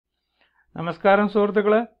നമസ്കാരം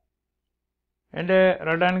സുഹൃത്തുക്കളെ, എൻ്റെ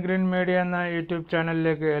റെഡ് ആൻഡ് ഗ്രീൻ മീഡിയ എന്ന യൂട്യൂബ്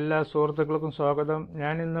ചാനലിലേക്ക് എല്ലാ സുഹൃത്തുക്കൾക്കും സ്വാഗതം.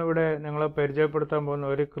 ഞാൻ ഇന്നിവിടെ നിങ്ങളെ പരിചയപ്പെടുത്താൻ പോകുന്ന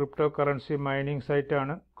ഒരു crypto currency mining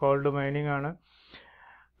സൈറ്റാണ്. Called mining ആണ്.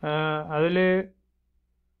 അതിൽ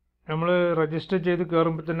നമ്മൾ രജിസ്റ്റർ ചെയ്ത്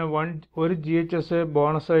കയറുമ്പോൾ തന്നെ ഒരു GHS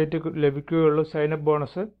ബോണസായിട്ട് ലഭിക്കുകയുള്ളൂ. Sign up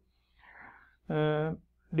bonus.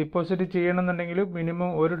 ഡിപ്പോസിറ്റ് ചെയ്യണമെന്നുണ്ടെങ്കിൽ മിനിമം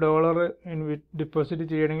 $1 ഡിപ്പോസിറ്റ്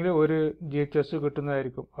ചെയ്യണമെങ്കിൽ ഒരു GHS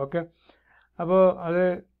കിട്ടുന്നതായിരിക്കും. ഓക്കെ, അപ്പോൾ അത്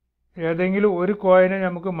ഏതെങ്കിലും ഒരു കോയിനെ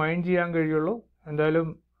നമുക്ക് മൈൻ ചെയ്യാൻ കഴിയുള്ളൂ. എന്തായാലും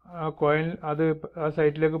ആ കോയിൻ ആ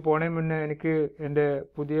സൈറ്റിലേക്ക് പോണതിന് മുന്നേ എനിക്ക് എൻ്റെ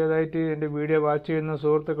പുതിയതായിട്ട് എൻ്റെ വീഡിയോ വാച്ച് ചെയ്യുന്ന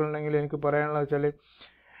സുഹൃത്തുക്കളുണ്ടെങ്കിൽ എനിക്ക് പറയാനുള്ളത് വെച്ചാൽ,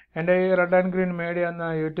 എൻ്റെ ഈ റെഡ് ആൻഡ് ഗ്രീൻ മീഡിയ എന്ന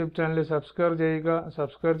യൂട്യൂബ് ചാനൽ സബ്സ്ക്രൈബ് ചെയ്യുക.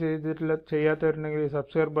 സബ്സ്ക്രൈബ് ചെയ്യാത്തവരുണ്ടെങ്കിൽ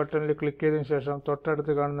സബ്സ്ക്രൈബ് ബട്ടണിൽ ക്ലിക്ക് ചെയ്തതിന് ശേഷം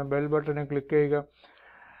തൊട്ടടുത്ത് കാണുന്ന ബെൽ ബട്ടണിൽ ക്ലിക്ക് ചെയ്യുക.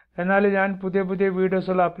 എന്നാൽ ഞാൻ പുതിയ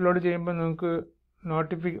വീഡിയോസുകൾ അപ്ലോഡ് ചെയ്യുമ്പോൾ നിങ്ങൾക്ക്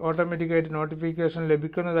ഓട്ടോമാറ്റിക്കായിട്ട് നോട്ടിഫിക്കേഷൻ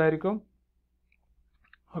ലഭിക്കുന്നതായിരിക്കും.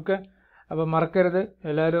 ഓക്കെ, അപ്പോൾ മറക്കരുത്,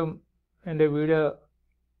 എല്ലാവരും എൻ്റെ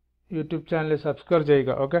യൂട്യൂബ് ചാനൽ സബ്സ്ക്രൈബ്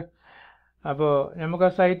ചെയ്യുക. ഓക്കെ, അപ്പോൾ നമുക്ക് ആ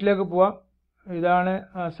സൈറ്റിലേക്ക് പോവാം. ഇതാണ്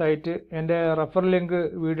ആ സൈറ്റ്. എൻ്റെ റെഫർ ലിങ്ക്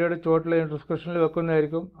വീഡിയോയുടെ ചോട്ടിൽ ഡിസ്ക്രിപ്ഷനിൽ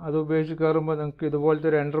വെക്കുന്നതായിരിക്കും. അത് ഉപയോഗിച്ച് കയറുമ്പോൾ നിങ്ങൾക്ക് ഇതുപോലത്തെ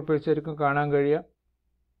ഒരു എൻ്റർപ്രൈസ് ആയിരിക്കും കാണാൻ കഴിയുക.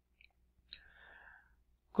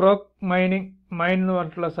 മൈൻ എന്ന്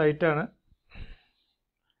പറഞ്ഞിട്ടുള്ള സൈറ്റാണ്.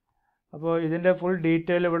 അപ്പോൾ ഇതിൻ്റെ ഫുൾ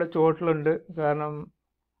ഡീറ്റെയിൽ ഇവിടെ ചോട്ടിലുണ്ട്. കാരണം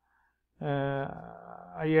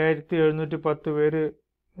 5710 പേര്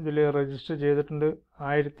ഇതിൽ രജിസ്റ്റർ ചെയ്തിട്ടുണ്ട്.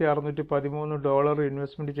 $1613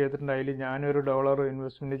 ഇൻവെസ്റ്റ്മെൻറ്റ് ചെയ്തിട്ടുണ്ട്. അതിൽ ഞാനൊരു $1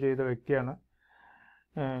 ഇൻവെസ്റ്റ്മെൻറ്റ് ചെയ്ത വ്യക്തിയാണ്.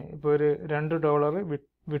 ഇപ്പോൾ ഒരു $2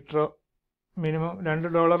 വിഡ്രോ, മിനിമം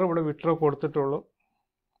 $2 ഇവിടെ വിഡ്രോ കൊടുത്തിട്ടുള്ളൂ.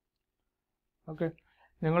 ഓക്കെ,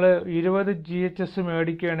 നിങ്ങൾ 20 GHS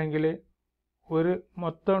മേടിക്കുകയാണെങ്കിൽ ഒരു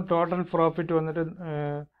മൊത്തം ടോട്ടൽ പ്രോഫിറ്റ് വന്നിട്ട്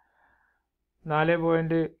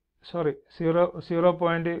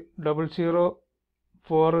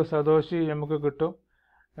 0.004 സതോഷി നമുക്ക് കിട്ടും.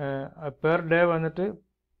 പെർ ഡേ വന്നിട്ട്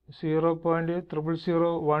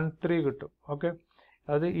 0.00013 കിട്ടും. ഓക്കെ,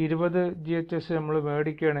 അത് 20 GHS നമ്മൾ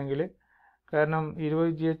മേടിക്കുകയാണെങ്കിൽ, കാരണം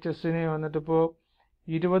 20 GHSന് വന്നിട്ടിപ്പോൾ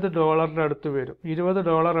 $20 അടുത്ത് വരും.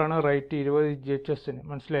 $20 റേറ്റ് 20 GHSന്,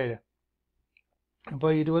 മനസ്സിലായില്ലേ? അപ്പോൾ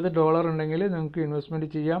 $20 ഉണ്ടെങ്കിൽ നിങ്ങൾക്ക് ഇൻവെസ്റ്റ്മെൻറ്റ്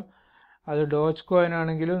ചെയ്യാം. അത് ഡോജ് കോയിൻ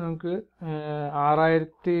ആണെങ്കിലും നിങ്ങൾക്ക്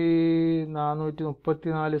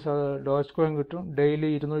 6434 ഡോജ് കോയിൻ കിട്ടും. ഡെയിലി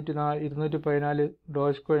 214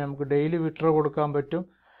 ഡോജ് കോയിൻ നമുക്ക് ഡെയിലി വിഡ്രോ കൊടുക്കാൻ പറ്റും.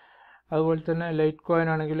 അതുപോലെ തന്നെ ലൈറ്റ് കോയിൻ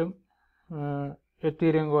ആണെങ്കിലും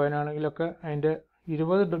എത്തീരിയം കോയിൻ ആണെങ്കിലൊക്കെ അതിൻ്റെ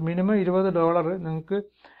മിനിമം $20 നിങ്ങൾക്ക്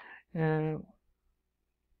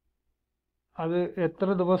അത് എത്ര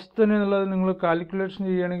ദിവസത്തിനുള്ളത് നിങ്ങൾ കാൽക്കുലേഷൻ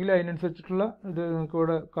ചെയ്യുകയാണെങ്കിൽ അതിനനുസരിച്ചിട്ടുള്ള ഇത് നിങ്ങൾക്ക്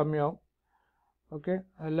ഇവിടെ കമ്മിയാവും. ഓക്കെ,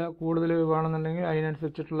 അല്ല കൂടുതൽ വേണമെന്നുണ്ടെങ്കിൽ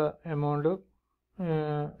അതിനനുസരിച്ചിട്ടുള്ള എമൗണ്ട്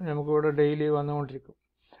നമുക്കിവിടെ ഡെയിലി വന്നുകൊണ്ടിരിക്കും.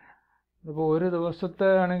 ഇപ്പോൾ ഒരു ദിവസത്തെ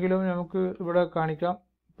ആണെങ്കിലും നമുക്ക് ഇവിടെ കാണിക്കാം.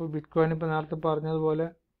 ഇപ്പോൾ ബിറ്റ്കോയിൻ ഇപ്പോൾ നേരത്തെ പറഞ്ഞതുപോലെ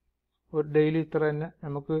ഒരു ഡെയിലി ഇത്ര തന്നെ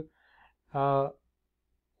നമുക്ക്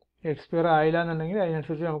എക്സ്പയർ ആയില്ല എന്നുണ്ടെങ്കിൽ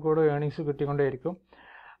അതിനനുസരിച്ച് നമുക്കിവിടെ ഏണിങ്സ് കിട്ടിക്കൊണ്ടേയിരിക്കും.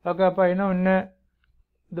 ഓക്കെ, അപ്പോൾ അതിന് മുന്നേ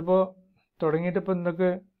ഇതിപ്പോൾ തുടങ്ങിയിട്ട് ഇപ്പോൾ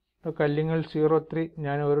എന്തൊക്കെ കല്ലിങ്ങൽ 03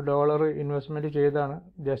 ഞാൻ $1 ഇൻവെസ്റ്റ്മെൻറ്റ് ചെയ്തതാണ്.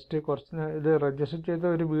 ജസ്റ്റ് കുറച്ച് ഇത് രജിസ്റ്റർ ചെയ്ത്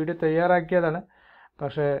ഒരു വീഡിയോ തയ്യാറാക്കിയതാണ്.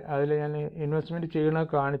 പക്ഷേ അതിൽ ഞാൻ ഇൻവെസ്റ്റ്മെൻറ്റ് ചെയ്യണത്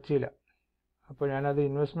കാണിച്ചില്ല. അപ്പോൾ ഞാനത്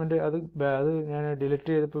ഇൻവെസ്റ്റ്മെൻറ്റ് അത് ഞാൻ ഡിലീറ്റ്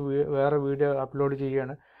ചെയ്തപ്പോൾ വേറെ വീഡിയോ അപ്ലോഡ്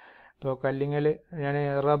ചെയ്യുകയാണ്. ഇപ്പോൾ കല്ലിങ്ങൽ ഞാൻ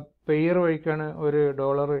പെയർ വഴിക്കാണ്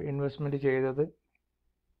 $1 ഇൻവെസ്റ്റ്മെൻറ്റ് ചെയ്തത്.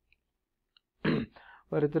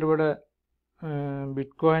 ഓരോരുത്തർ ഇവിടെ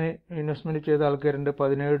ബിറ്റ്കോയിൻ ഇൻവെസ്റ്റ്മെൻറ്റ് ചെയ്ത ആൾക്കാരുണ്ട്.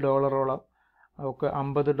 $17 ഒക്കെ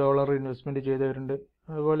 $50 ഇൻവെസ്റ്റ്മെൻറ്റ് ചെയ്തവരുണ്ട്.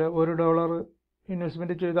 അതുപോലെ $1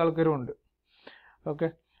 ഇൻവെസ്റ്റ്മെൻറ്റ് ചെയ്ത ആൾക്കാരും ഉണ്ട്. ഓക്കെ,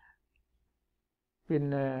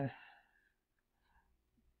 പിന്നെ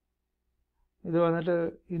ഇത് വന്നിട്ട്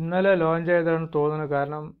ഇന്നലെ ലോഞ്ച് ആയതാണ് തോന്നുന്നത്.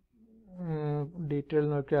 കാരണം ഡീറ്റെയിൽ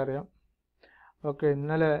നോക്കി അറിയാം. ഓക്കെ,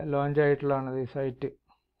 ഇന്നലെ ലോഞ്ച് ആയിട്ടുള്ളതാണ് ഈ സൈറ്റ്.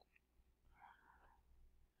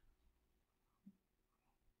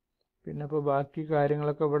 പിന്നെ ഇപ്പോൾ ബാക്കി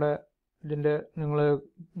കാര്യങ്ങളൊക്കെ ഇവിടെ ഇതിൻ്റെ നിങ്ങൾ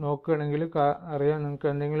നോക്കുകയാണെങ്കിൽ അറിയാം. നിങ്ങൾക്ക്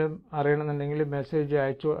എന്തെങ്കിലും അറിയണമെന്നുണ്ടെങ്കിൽ മെസ്സേജ്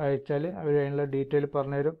അയച്ചാൽ അവർ അതിനുള്ള ഡീറ്റെയിൽ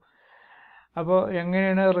പറഞ്ഞുതരും. അപ്പോൾ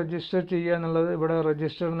എങ്ങനെയാണ് രജിസ്റ്റർ ചെയ്യുക എന്നുള്ളത്, ഇവിടെ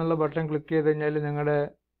രജിസ്റ്റർ എന്നുള്ള ബട്ടൺ ക്ലിക്ക് ചെയ്ത് കഴിഞ്ഞാൽ നിങ്ങളുടെ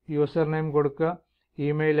യൂസർ നെയിം കൊടുക്കുക,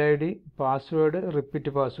 email ID, password,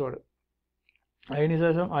 repeat password.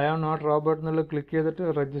 അതിനുശേഷം ഐ ആം നോട്ട് റോബോട്ട് എന്നുള്ള ക്ലിക്ക് ചെയ്തിട്ട്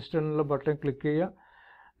രജിസ്റ്റർ എന്നുള്ള ബട്ടൺ ക്ലിക്ക് ചെയ്യുക.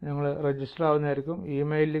 നിങ്ങൾ രജിസ്റ്റർ ആവുന്നതായിരിക്കും.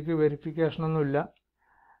 ഇമെയിലിലേക്ക് വെരിഫിക്കേഷനൊന്നുമില്ല.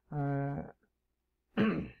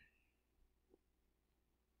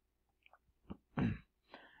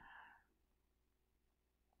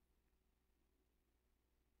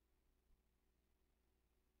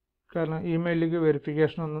 കാരണം ഇമെയിലിലേക്ക്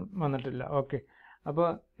വെരിഫിക്കേഷൻ ഒന്നും വന്നിട്ടില്ല. ഓക്കെ, അപ്പോൾ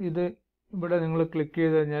ഇത് ഇവിടെ നിങ്ങൾ ക്ലിക്ക്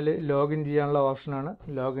ചെയ്ത് കഴിഞ്ഞാൽ ലോഗിൻ ചെയ്യാനുള്ള ഓപ്ഷനാണ്.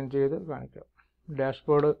 ലോഗിൻ ചെയ്ത് കാണിക്കാം.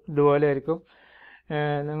 ഡാഷ്ബോർഡ് ഇതുപോലെ ആയിരിക്കും.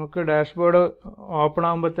 നിങ്ങൾക്ക് ഡാഷ്ബോർഡ് ഓപ്പൺ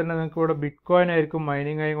ആകുമ്പോൾ തന്നെ നിങ്ങൾക്ക് ഇവിടെ ബിറ്റ്കോയിൻ ആയിരിക്കും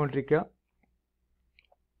മൈനിങ് ആയിക്കൊണ്ടിരിക്കുക.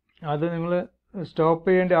 അത് നിങ്ങൾ സ്റ്റോപ്പ്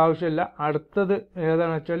ചെയ്യേണ്ട ആവശ്യമില്ല. അടുത്തത്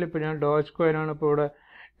ഏതാണെന്ന് വെച്ചാൽ ഇപ്പോൾ ഞാൻ ഡോജ് കോയിനാണ് ഇപ്പോൾ ഇവിടെ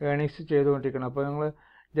ഏണിങ്സ് ചെയ്തുകൊണ്ടിരിക്കുന്നത്. അപ്പോൾ നിങ്ങൾ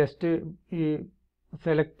ജസ്റ്റ് ഈ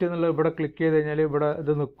സെലക്ട് എന്നുള്ള ഇവിടെ ക്ലിക്ക് ചെയ്ത് കഴിഞ്ഞാൽ ഇവിടെ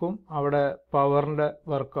ഇത് നിൽക്കും. അവിടെ പവറിൻ്റെ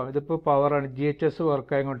വർക്കാവും. ഇതിപ്പോൾ പവറാണ്, GHS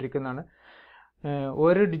വർക്ക് ആയിക്കൊണ്ടിരിക്കുന്നതാണ്.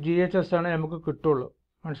 ഒരു GHS ആണ് നമുക്ക് കിട്ടുള്ളൂ.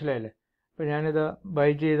 മനസ്സിലായില്ലേ? ഇപ്പോൾ ഞാനിത് ബൈ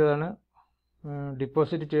ചെയ്തതാണ്,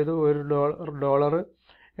 ഡിപ്പോസിറ്റ് ചെയ്തു. $1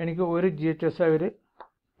 എനിക്ക് 1 GHS അവർ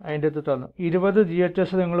അതിൻ്റെ അടുത്ത് തന്നു. 20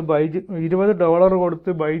 GHS നിങ്ങൾ $20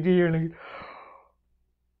 കൊടുത്ത് ബൈ ചെയ്യുകയാണെങ്കിൽ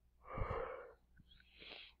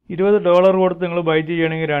 $20 കൊടുത്ത് നിങ്ങൾ ബൈ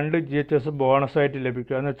ചെയ്യുകയാണെങ്കിൽ 2 GHS ബോണസായിട്ട്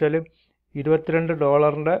ലഭിക്കുക. എന്ന് വെച്ചാൽ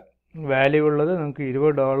 $22 വാല്യൂ ഉള്ളത് നിങ്ങൾക്ക്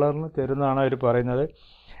 $20 തരുന്നതാണ് അവർ പറയുന്നത്.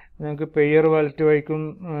 നിങ്ങൾക്ക് പെയർ വാലറ്റ് വഴിക്കും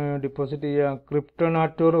ഡിപ്പോസിറ്റ് ചെയ്യാം.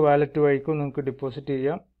 ക്രിപ്റ്റോനാറ്റൂർ വാലറ്റ് വഴിക്കും നിങ്ങൾക്ക് ഡിപ്പോസിറ്റ്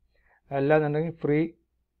ചെയ്യാം. അല്ലാന്നുണ്ടെങ്കിൽ ഫ്രീ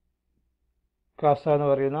കാസ എന്ന്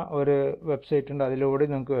പറയുന്ന ഒരു വെബ്സൈറ്റ് ഉണ്ട്, അതിലൂടെ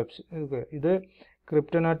നിങ്ങൾക്ക് ഇത്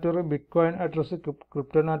ക്രിപ്റ്റോനാറ്റൂർ ബിറ്റ്കോയിൻ അഡ്രസ്സ്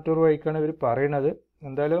ക്രിപ്റ്റോനാറ്റൂർ വഴിക്കാണ് ഇവർ പറയുന്നത്.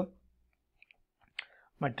 എന്തായാലും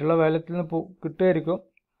മറ്റുള്ള വാലറ്റിൽ നിന്ന് കിട്ടുമായിരിക്കും.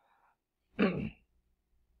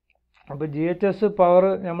 അപ്പോൾ GHS പവർ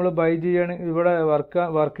നമ്മൾ ബൈ ചെയ്യുകയാണെങ്കിൽ ഇവിടെ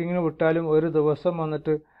വർക്കിങ്ങിന് വിട്ടാലും ഒരു ദിവസം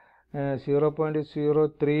വന്നിട്ട്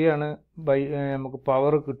 0.03 ആണ് നമുക്ക്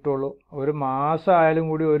പവർ കിട്ടുള്ളൂ. ഒരു മാസം ആയാലും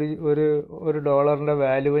കൂടി ഒരു ഡോളറിൻ്റെ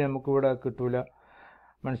വാല്യൂ നമുക്കിവിടെ കിട്ടൂല.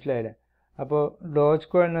 മനസ്സിലായില്ലേ? അപ്പോൾ ഡോജ്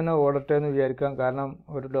കോയിൻ തന്നെ ഓടട്ടെ എന്ന് വിചാരിക്കാം. കാരണം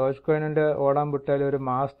ഒരു ഡോജ് കോയിനിൻ്റെ ഓടാൻ വിട്ടാൽ ഒരു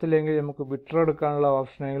മാസത്തിലെങ്കിൽ നമുക്ക് വിഡ്രോ എടുക്കാനുള്ള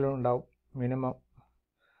ഓപ്ഷനെങ്കിലും ഉണ്ടാവും. മിനിമം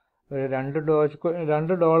ഒരു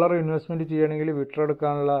 $2 ഇൻവെസ്റ്റ്മെൻറ്റ് ചെയ്യണമെങ്കിൽ വിഡ്രോ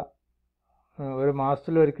എടുക്കാനുള്ള ഒരു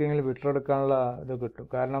മാസത്തിലൊരിക്കലെങ്കിലും വിഡ്രോ എടുക്കാനുള്ള ഇത് കിട്ടും.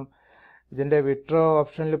 കാരണം ഇതിൻ്റെ വിഡ്രോ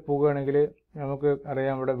ഓപ്ഷനിൽ പോവുകയാണെങ്കിൽ നമുക്ക്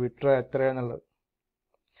അറിയാം ഇവിടെ withdraw എത്രയാണെന്നുള്ളത്.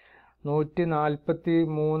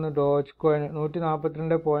 143 Doge coin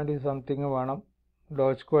 142 point something വേണം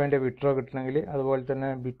ഡോജ് കോയിൻ്റെ വിഡ്രോ കിട്ടണമെങ്കിൽ. അതുപോലെ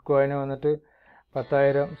തന്നെ ബിറ്റ് കോയിന് വന്നിട്ട്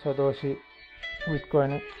 10,000 സതോഷി ബിറ്റ്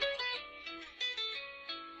കോയിന്.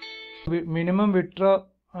 മിനിമം വിഡ്രോ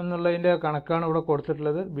എന്നുള്ളതിൻ്റെ കണക്കാണ് ഇവിടെ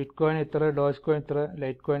കൊടുത്തിട്ടുള്ളത്. ബിറ്റ് കോയിൻ ഇത്ര, ഡോജ് കോയിൻ ഇത്ര,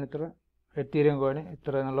 ലൈറ്റ് കോയിൻ ഇത്ര, എത്തീരിയം കോയിൻ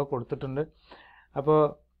ഇത്ര എന്നുള്ളത് കൊടുത്തിട്ടുണ്ട്. അപ്പോൾ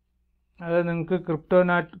അത് നിങ്ങൾക്ക്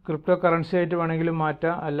ക്രിപ്റ്റോ കറൻസി ആയിട്ട് വേണമെങ്കിലും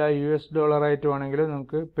മാറ്റാം, അല്ല US ഡോളറായിട്ട് വേണമെങ്കിലും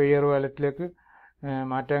നിങ്ങൾക്ക് പെയർ വാലറ്റിലേക്ക്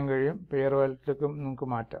മാറ്റാൻ കഴിയും. പെയർ വാലറ്റിലേക്ക് നിങ്ങൾക്ക്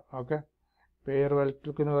മാറ്റാം. ഓക്കെ, പെയർ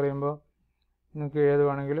വാലറ്റിലേക്ക് എന്ന് പറയുമ്പോൾ നിങ്ങൾക്ക് ഏത്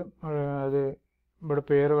വേണമെങ്കിലും അത് ഇവിടെ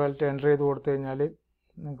പെയർ വാലറ്റ് എൻ്റർ ചെയ്ത് കൊടുത്തു കഴിഞ്ഞാൽ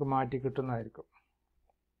നിങ്ങൾക്ക് മാറ്റി കിട്ടുന്നതായിരിക്കും.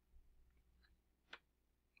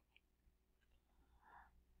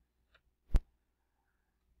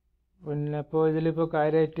 പിന്നെ ഇപ്പോൾ ഇതിലിപ്പോൾ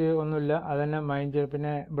കാര്യമായിട്ട് ഒന്നുമില്ല, അതന്നെ മൈൻഡ് ചെയ്യും.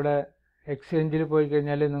 പിന്നെ ഇവിടെ എക്സ്ചേഞ്ചിൽ പോയി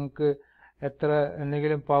കഴിഞ്ഞാൽ നിങ്ങൾക്ക് എത്ര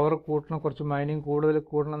എന്തെങ്കിലും പവർ കൂട്ടണം, കുറച്ച് മൈനിങ് കൂടുതൽ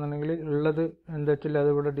കൂടണം എന്നുണ്ടെങ്കിൽ ഉള്ളത് എന്താ വെച്ചാൽ അത്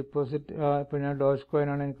ഇവിടെ ഡിപ്പോസിറ്റ്. ഇപ്പോൾ ഞാൻ ഡോജ്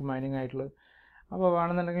കോയിനാണ് എനിക്ക് മൈനിങ് ആയിട്ടുള്ളത്. അപ്പോൾ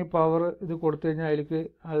വേണമെന്നുണ്ടെങ്കിൽ പവർ ഇത് കൊടുത്തു കഴിഞ്ഞാൽ അതിലേക്ക്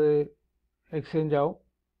അത് എക്സ്ചേഞ്ച് ആവും.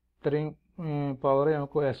 ഇത്രയും പവർ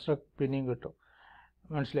നമുക്ക് എക്സ്ട്രാ പിന്നെയും കിട്ടും.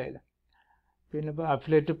 മനസ്സിലായില്ല? പിന്നെ ഇപ്പോൾ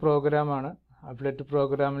അഫിലിയേറ്റ് പ്രോഗ്രാമാണ്. അഫിലിയേറ്റ്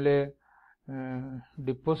പ്രോഗ്രാമിൽ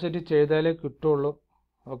ഡിപ്പോസിറ്റ് ചെയ്താലേ കിട്ടുള്ളൂ.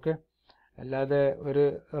 ഓക്കെ, അല്ലാതെ ഒരു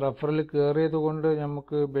റെഫറൽ കയറിയത് കൊണ്ട്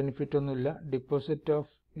നമുക്ക് ബെനിഫിറ്റ് ഒന്നുമില്ല. ഡിപ്പോസിറ്റ്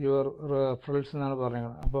ഓഫ് യുവർ റെഫറൽസ് എന്നാണ്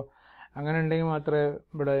പറയുന്നത്. അപ്പോൾ അങ്ങനെ ഉണ്ടെങ്കിൽ മാത്രമേ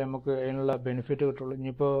ഇവിടെ നമുക്ക് അതിനുള്ള ബെനിഫിറ്റ് കിട്ടുള്ളൂ.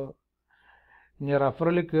 ഇനി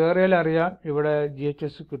റെഫറൽ കയറിയാൽ അറിയാം ഇവിടെ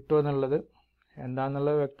GHS കിട്ടുമോ എന്നുള്ളത്.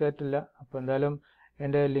 എന്താണെന്നുള്ളത് വ്യക്തമായിട്ടില്ല. അപ്പോൾ എന്തായാലും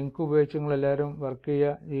എൻ്റെ ലിങ്ക് ഉപയോഗിച്ച് നിങ്ങളെല്ലാവരും വർക്ക്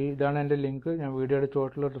ചെയ്യുക. ഇതാണ് എൻ്റെ ലിങ്ക്, ഞാൻ വീഡിയോയുടെ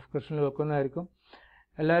ചുവട്ടിൽ ഡിസ്ക്രിപ്ഷനിൽ വെക്കുന്നതായിരിക്കും.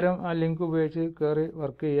 എല്ലാവരും ആ ലിങ്ക് ഉപയോഗിച്ച് കയറി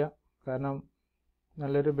വർക്ക് ചെയ്യുക. കാരണം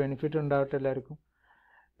നല്ലൊരു ബെനിഫിറ്റ് ഉണ്ടാവട്ടെ എല്ലാവർക്കും.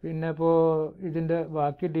 പിന്നെ ഇപ്പോൾ ഇതിൻ്റെ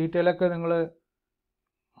ബാക്കി ഡീറ്റെയിലൊക്കെ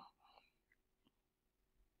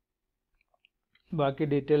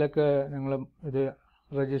നിങ്ങൾ ഇത്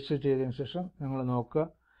രജിസ്റ്റർ ചെയ്തതിന് ശേഷം നിങ്ങൾ നോക്കുക.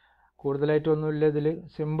 കൂടുതലായിട്ടൊന്നുമില്ല, ഇതിൽ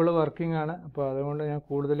സിമ്പിൾ വർക്കിംഗ് ആണ്. അപ്പോൾ അതുകൊണ്ട് ഞാൻ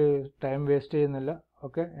കൂടുതൽ ടൈം വേസ്റ്റ് ചെയ്യുന്നില്ല.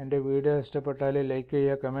 ഓക്കെ, എൻ്റെ വീഡിയോ ഇഷ്ടപ്പെട്ടാൽ ലൈക്ക്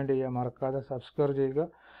ചെയ്യുക, കമൻറ്റ് ചെയ്യുക, മറക്കാതെ സബ്സ്ക്രൈബ് ചെയ്യുക.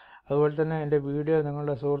 അതുപോലെ തന്നെ എൻ്റെ വീഡിയോ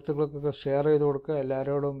നിങ്ങളുടെ സുഹൃത്തുക്കൾക്കൊക്കെ ഷെയർ ചെയ്ത് കൊടുക്കുക.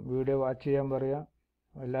 എല്ലാവരോടും വീഡിയോ വാച്ച് ചെയ്യാൻ പറയുക,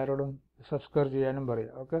 എല്ലാവരോടും സബ്സ്ക്രൈബ് ചെയ്യാനും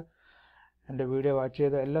പറയുക. ഓക്കെ, എൻ്റെ വീഡിയോ വാച്ച്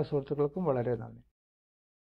ചെയ്ത എല്ലാ സുഹൃത്തുക്കൾക്കും വളരെ നന്ദി.